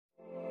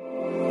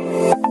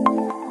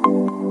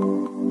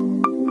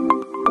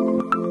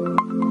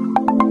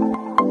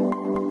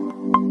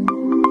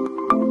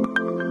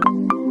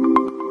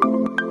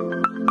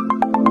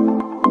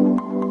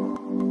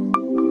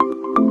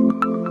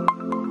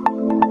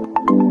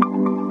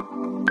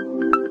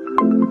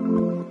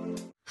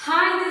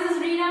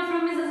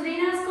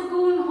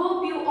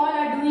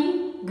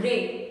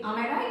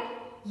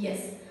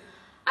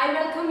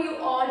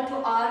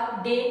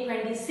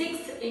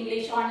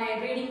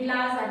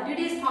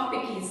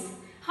topic is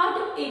how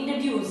to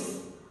introduce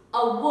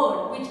a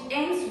word which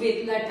ends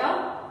with letter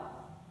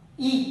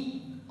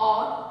E,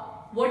 or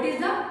what is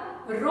the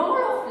role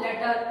of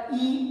letter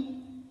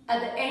E at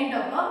the end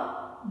of a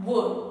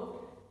word.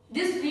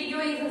 This video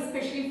is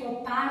especially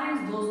for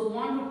parents, those who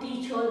want to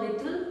teach your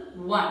little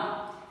one.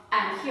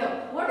 And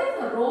here, what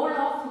is the role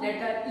of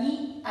letter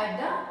E at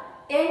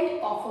the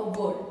end of a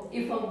word?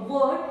 If a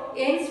word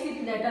ends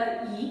with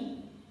letter E,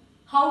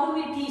 how do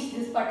we teach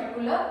this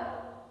particular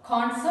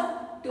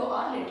concept to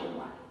our little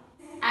one?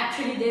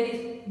 Actually, there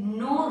is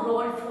no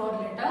role for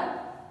letter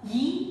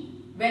E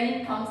when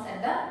it comes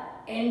at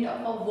the end of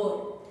a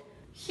word.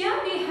 Here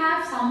we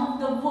have some of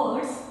the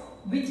words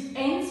which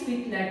ends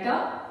with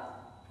letter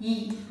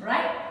E,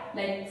 right?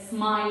 Like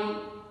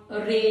smile,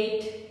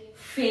 rate,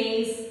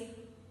 face,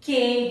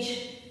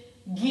 cage,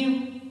 give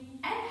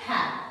and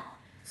have.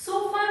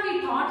 So far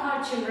we taught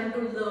our children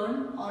to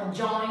learn or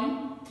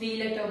join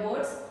three-letter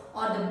words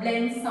or the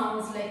blend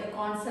sounds like a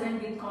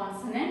consonant with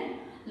consonant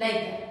like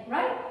that,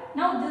 right?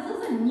 Now this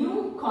is a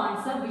new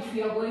concept which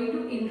we are going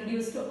to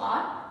introduce to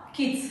our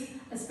kids.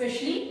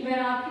 Especially when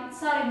our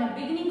kids are in the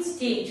beginning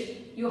stage,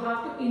 you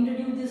have to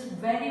introduce this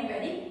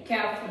very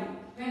carefully.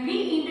 When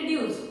we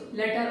introduce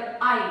letter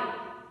I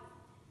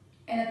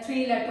in a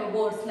three-letter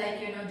words like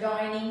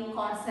joining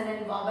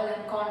consonant, vowel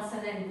and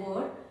consonant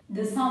word,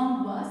 the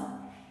sound was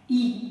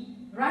E,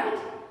 right?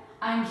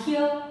 And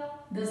here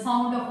the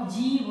sound of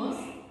G was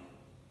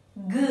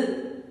G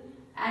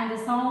and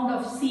the sound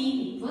of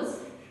C it was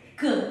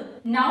K.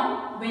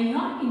 Now when you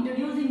are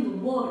introducing the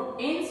word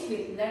ends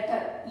with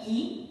letter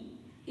E,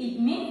 it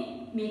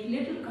may make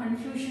little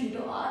confusion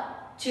to our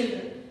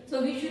children.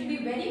 So we should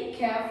be very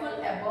careful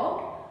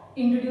about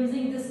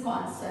introducing this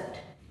concept.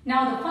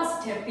 Now the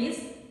first step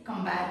is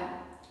comparing.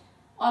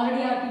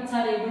 Already our kids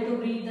are able to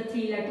read the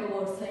three-letter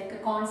words like a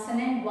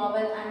consonant, vowel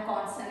and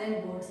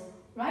consonant words,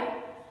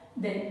 right?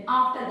 Then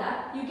after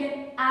that you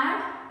can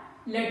add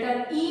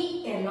letter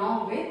E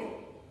along with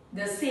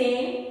the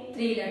same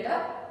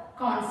three-letter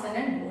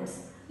consonant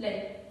words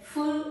like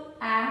full,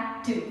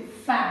 active,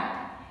 fat.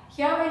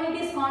 Here when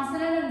it is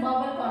consonant and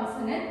vowel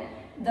consonant,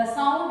 the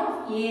sound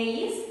of A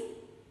is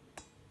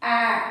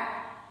A.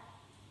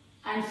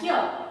 And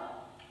here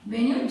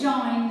when you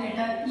join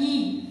letter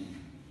E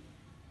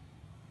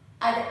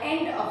at the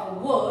end of a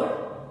word,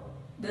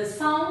 the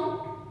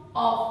sound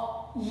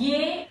of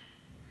A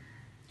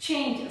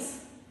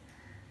changes.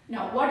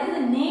 Now what is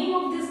the name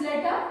of this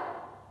letter?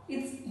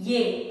 It's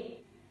A.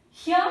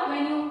 Here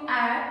when you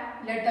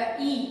add letter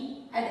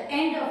E at the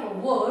end of a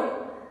word,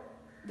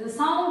 the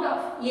sound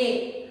of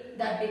A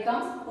that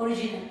becomes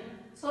original.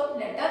 So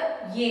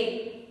letter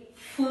A,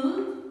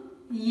 full,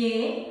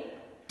 A,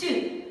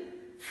 t,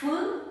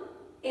 full,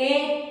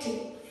 ate,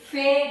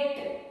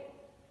 fate.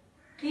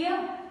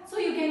 Clear? So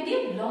you can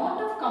give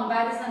lot of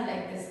comparison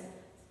like this.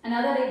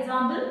 Another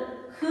example,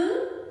 h,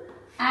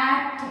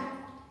 at.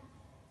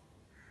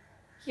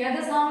 Here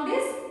the sound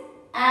is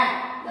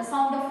A. The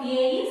sound of A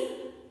is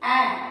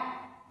A.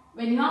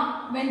 When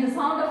the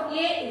sound of A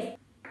is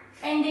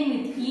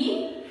ending with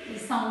E, the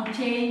sound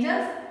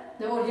changes.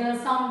 The original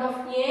sound of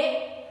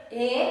A,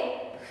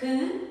 h,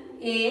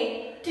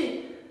 a,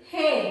 t,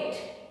 hate.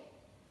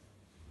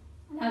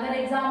 Another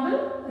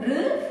example,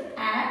 r,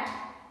 at.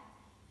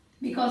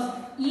 Because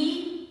of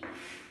E,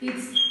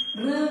 it's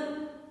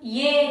r,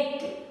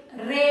 yet,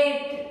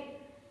 rate.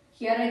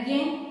 Here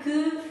again,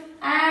 k,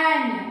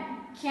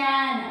 an,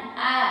 can,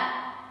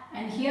 a.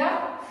 And here,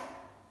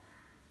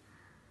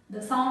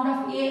 the sound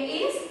of A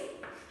is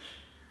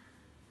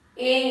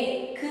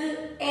A,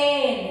 k,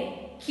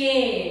 an,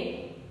 k.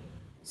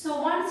 So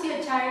once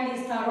your child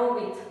is thorough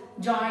with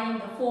joining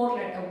the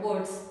four-letter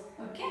words,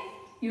 okay,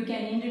 you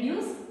can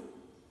introduce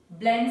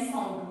blend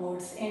sound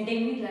words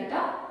ending with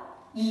letter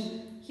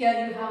E.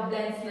 Here you have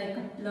blends like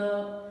a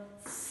pl,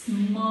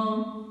 sm,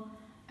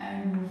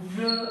 and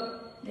r,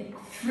 like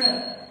fr.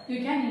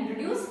 You can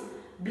introduce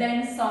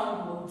blend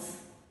sound words.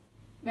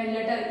 When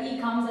letter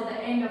E comes at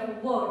the end of a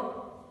word,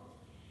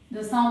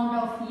 the sound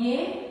of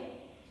A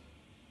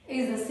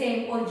is the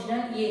same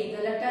original A,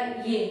 the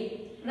letter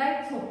A,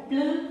 right? So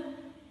pl,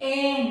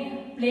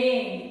 an,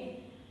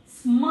 plain,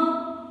 sm,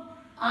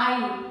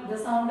 I, the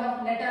sound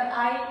of letter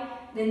I,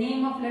 the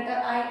name of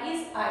letter I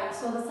is I.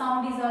 So the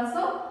sound is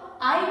also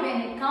I when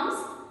it comes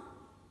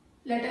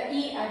letter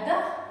E at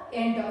the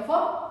end of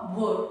a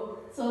word.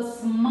 So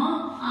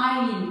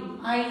smile,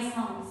 I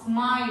sound,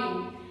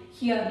 smile.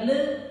 Here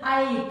l,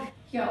 I,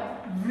 here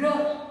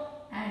r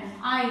and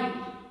I.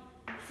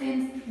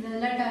 Since the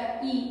letter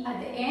E at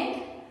the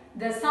end,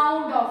 the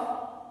sound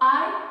of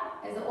I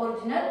is the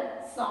original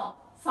sound.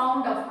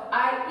 Sound of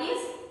I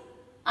is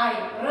I,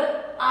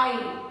 r,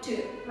 I,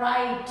 t,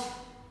 right,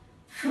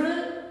 fr,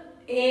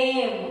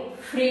 aim,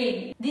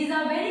 frame. These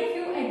are very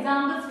few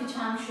examples which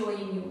I am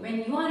showing you.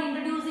 When you are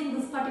introducing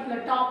this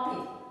particular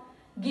topic,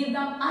 give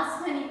them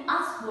as many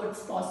as words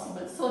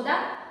possible so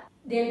that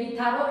they will be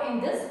thorough in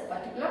this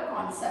particular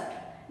concept.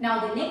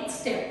 Now the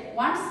next step,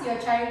 once your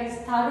child is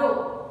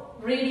thorough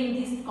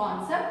reading this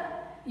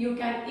concept, you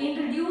can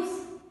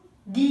introduce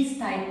these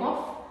type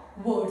of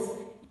words.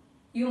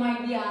 You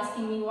might be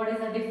asking me what is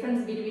the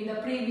difference between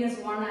the previous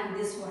one and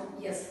this one.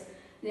 Yes,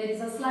 there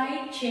is a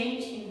slight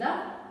change in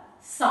the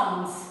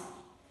sounds.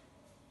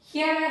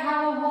 Here I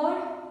have a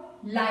word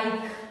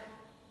like.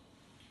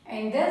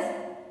 And this,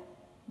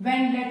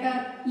 when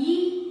letter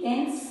E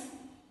ends,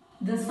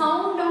 the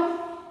sound of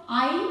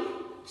I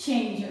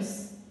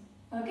changes.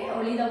 Okay,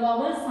 only the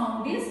vowel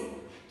sound is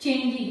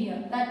changing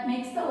here. That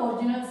makes the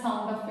original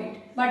sound of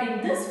it. But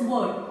in this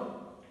word,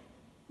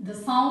 the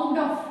sound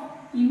of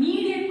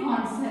immediate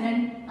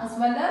consonant as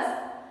well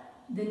as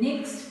the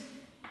next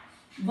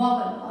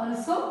vowel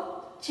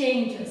also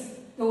changes.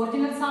 The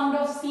original sound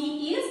of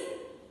C is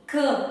K,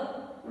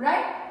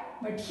 right?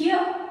 But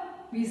here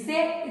we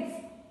say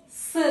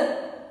it's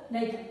S,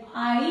 like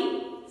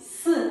I,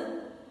 S,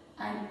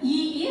 and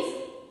E is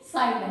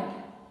silent.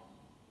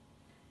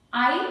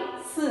 I,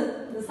 S,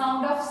 the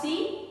sound of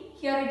C,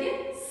 here it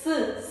is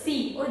S,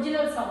 C,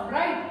 original sound,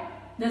 right?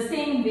 The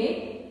same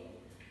way,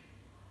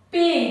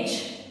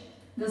 page,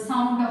 the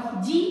sound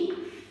of G,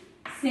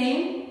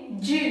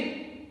 same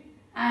J,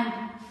 and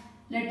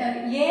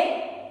letter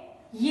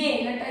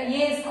A, letter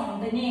A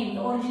sound, the name,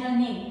 the original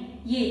name,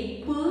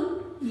 A,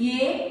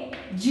 P, A,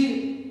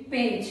 J,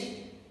 page.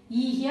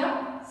 E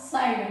here,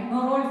 silent,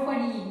 no roll for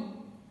E.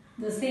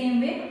 The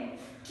same way,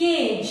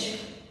 cage,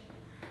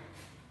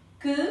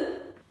 K,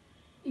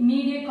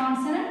 immediate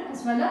consonant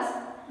as well as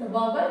the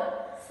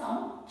vowel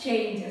sound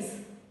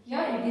changes.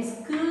 Here it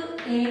is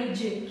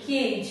K-A-J,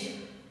 cage.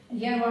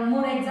 Here one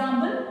more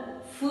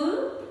example, F,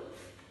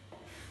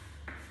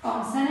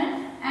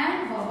 consonant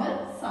and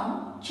vowel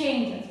sound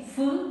changes.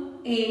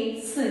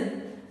 F-A-S.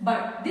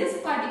 But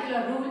this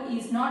particular rule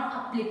is not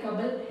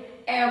applicable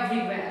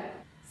everywhere.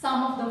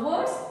 Some of the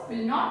words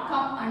will not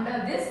come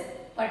under this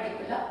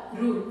particular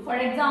rule. For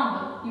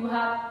example, you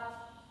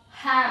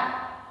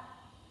have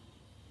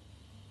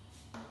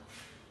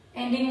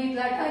ending with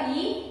letter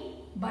E,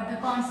 but the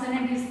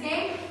consonant is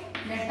same,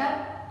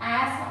 letter A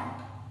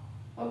sound.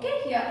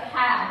 Okay, here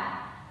have.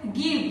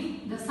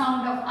 Give, the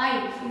sound of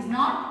I is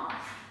not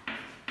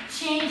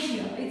changed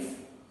here. It's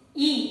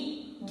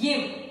E,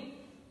 give.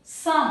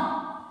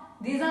 Some.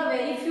 These are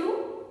very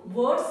few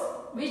words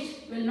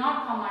which will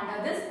not come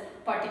under this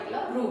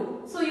particular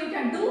rule. So you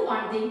can do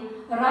one thing,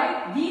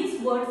 write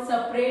these words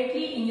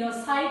separately in your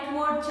sight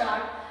word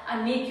chart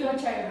and make your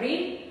child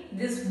read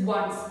this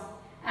once.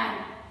 And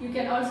you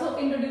can also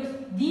introduce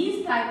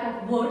these type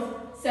of words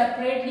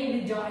separately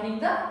with joining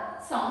the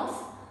sounds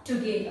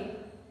together.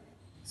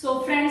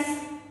 So friends,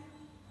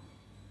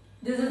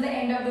 this is the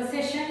end of the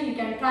session. You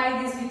can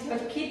try this with your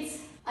kids.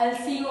 I'll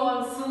see you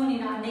all soon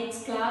in our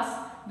next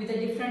class with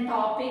a different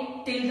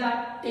topic. Till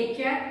that, take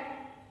care.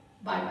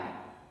 Bye bye.